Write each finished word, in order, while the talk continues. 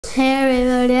Hey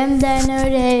everybody, I'm Dino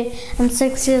Davey. I'm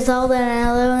 6 years old and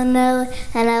I live in Italy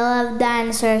and I love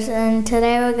dinosaurs. And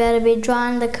today we're going to be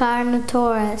drawing the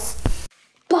Carnotaurus.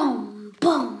 Boom,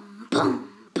 boom, boom,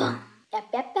 boom. Yep,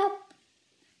 yep, yep.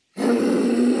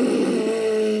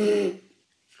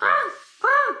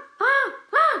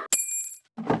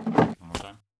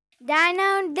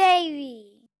 Dino Davey.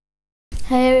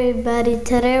 Hey everybody,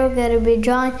 today we're going to be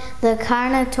drawing the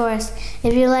Carnotaurus.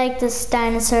 If you like this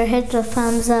dinosaur, hit the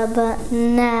thumbs up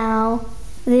button now.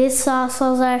 These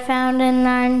fossils are found in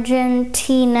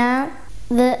Argentina.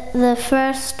 The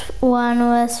first one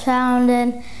was found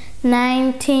in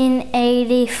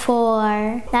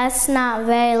 1984. That's not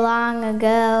very long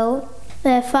ago.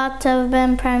 They're thought to have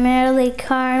been primarily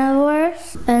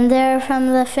carnivores, and they're from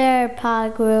the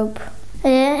theropod group.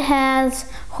 It has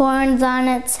horns on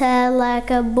its head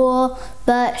like a bull,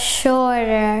 but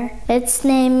shorter. Its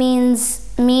name means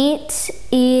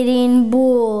meat-eating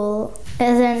bull.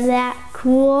 Isn't that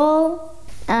cool?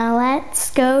 Now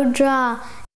let's go draw.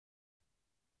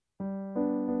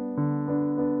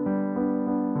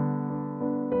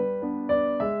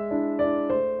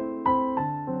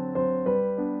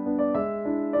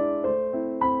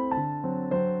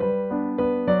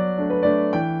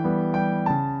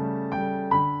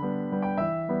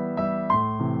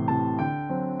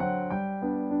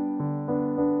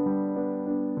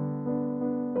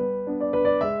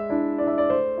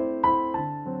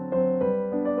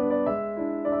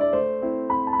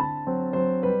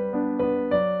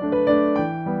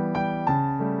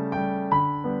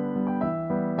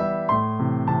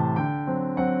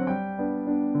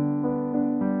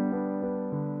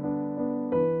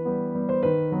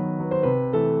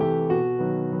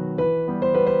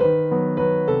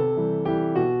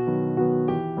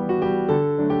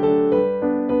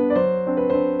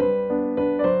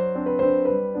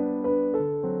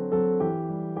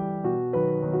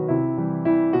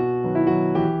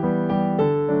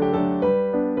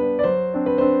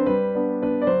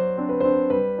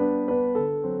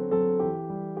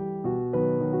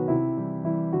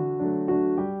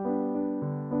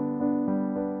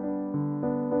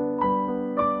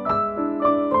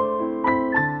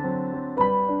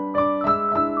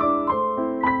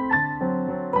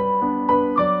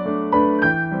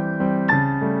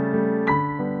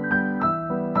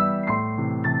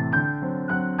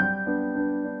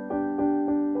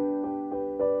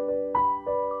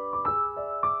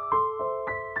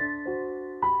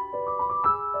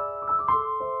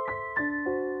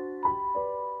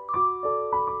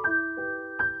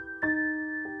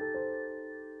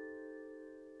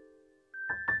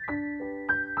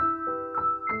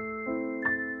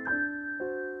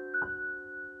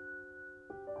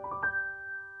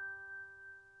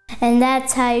 And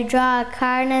that's how you draw a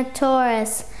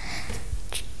Carnotaurus.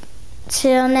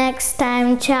 Till next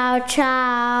time, ciao,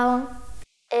 ciao.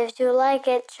 If you like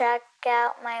it, check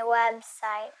out my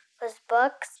website with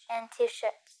books and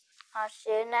t-shirts. I'll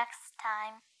see you next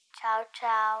time. Ciao,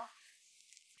 ciao.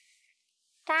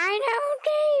 Dino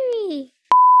Davey.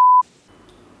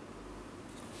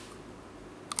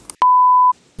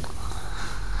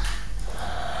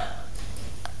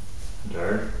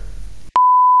 Jared?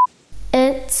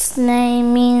 Its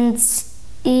name means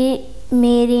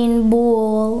eat-meating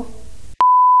bull.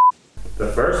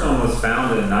 The first one was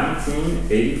found in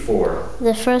 1984.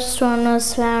 The first one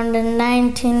was found in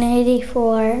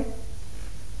 1984.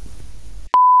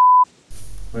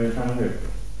 What are you trying to do?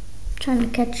 Trying to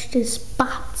catch these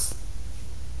spots.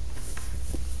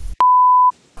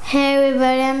 Hey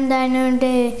everybody, I'm Dino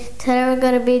Davey. Today we're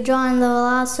going to be drawing the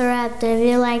Velociraptor. If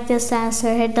you like this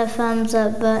dinosaur, hit the thumbs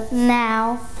up button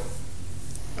now.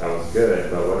 That was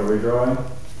good, but what are we drawing?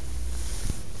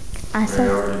 I We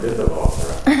already did the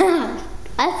Velociraptor.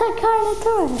 I said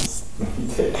Carnotaurus. You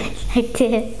did. I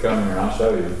did. Come here, I'll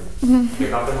show you.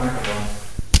 Pick up the microphone.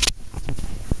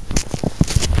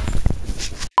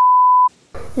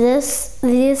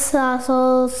 These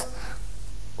fossils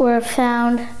were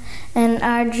found in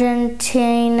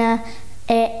Argentina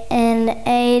in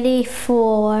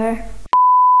 84.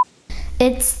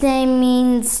 Its name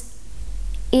means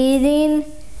eating.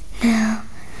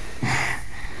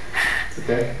 It's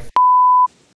okay.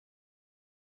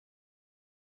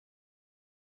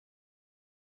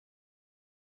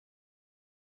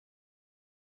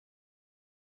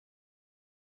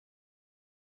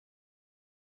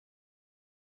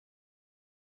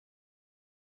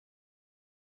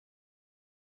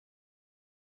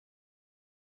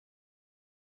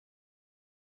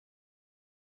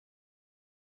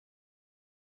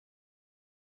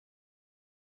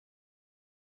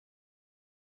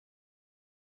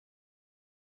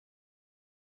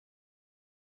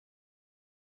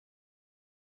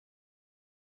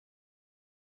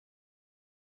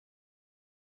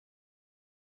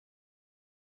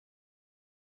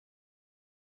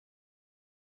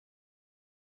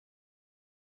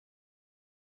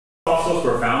 fossils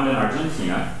were found in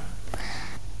Argentina.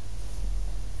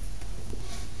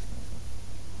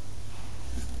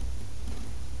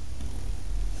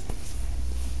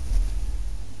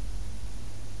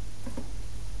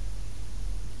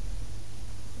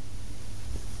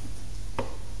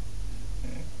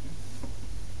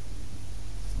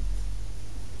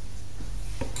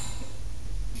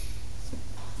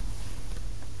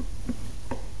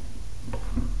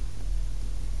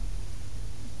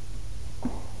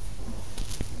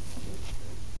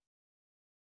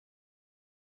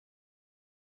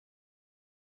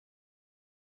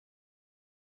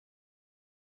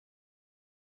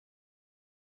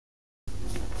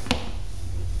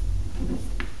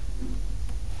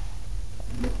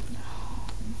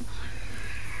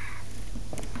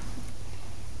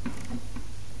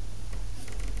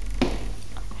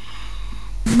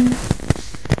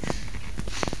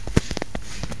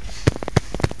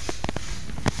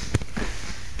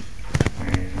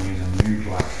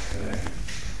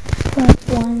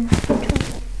 One.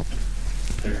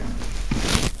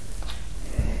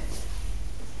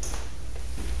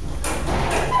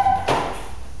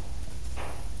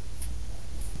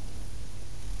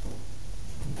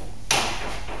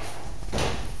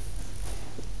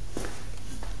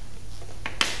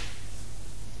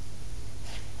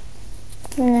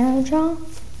 Now draw?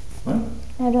 What?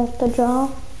 I don't have to draw.